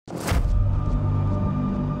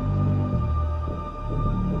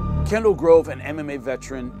Kendall Grove, an MMA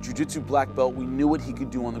veteran, jiu-jitsu black belt, we knew what he could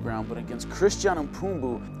do on the ground, but against Christian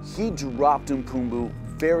Mphumbu, he dropped Mphumbu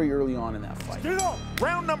very early on in that fight.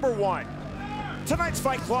 Round number 1. Tonight's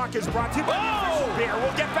fight clock is brought to you by Beer.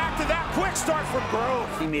 We'll get back to that. Quick start from Grove.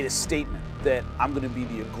 He made a statement that I'm going to be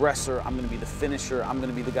the aggressor, I'm going to be the finisher, I'm going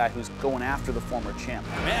to be the guy who's going after the former champ.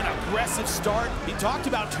 Man, aggressive start. He talked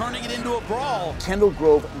about turning it into a brawl. Kendall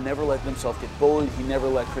Grove never let himself get bullied. He never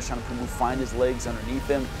let Christian Mphumbu find his legs underneath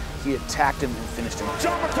him. He attacked him and finished him.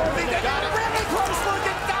 John McCorvey, they got a really close look,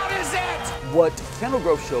 and that is it! What Kendall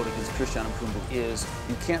Grove showed against Christian Mphumbu is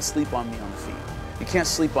you can't sleep on me on the feet. You can't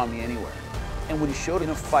sleep on me anywhere. And what he showed in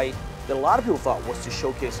a fight that a lot of people thought was to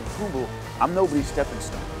showcase Mphumbu, I'm nobody's stepping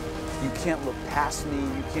stone. You can't look past me.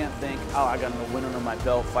 You can't think, oh, I got a win under my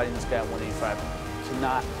belt fighting this guy at 185. You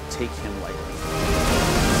cannot take him lightly.